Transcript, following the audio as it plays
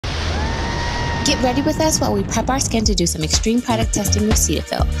Get ready with us while we prep our skin to do some extreme product testing with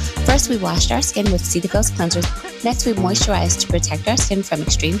Cetaphil. First, we washed our skin with Cetaphil's cleansers. Next, we moisturized to protect our skin from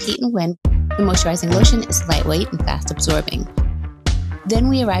extreme heat and wind. The moisturizing lotion is lightweight and fast absorbing. Then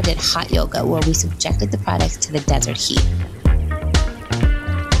we arrived at hot yoga, where we subjected the product to the desert heat.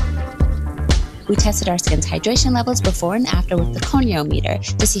 We tested our skin's hydration levels before and after with the coniometer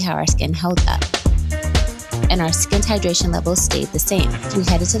to see how our skin held up. And our skin's hydration levels stayed the same. We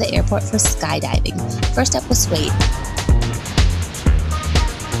headed to the airport for skydiving. First up was Wade.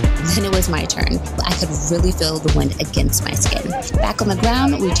 Then it was my turn. I could really feel the wind against my skin. Back on the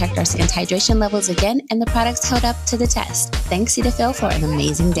ground, we checked our skin's hydration levels again, and the products held up to the test. Thanks, Cetaphil, for an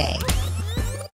amazing day.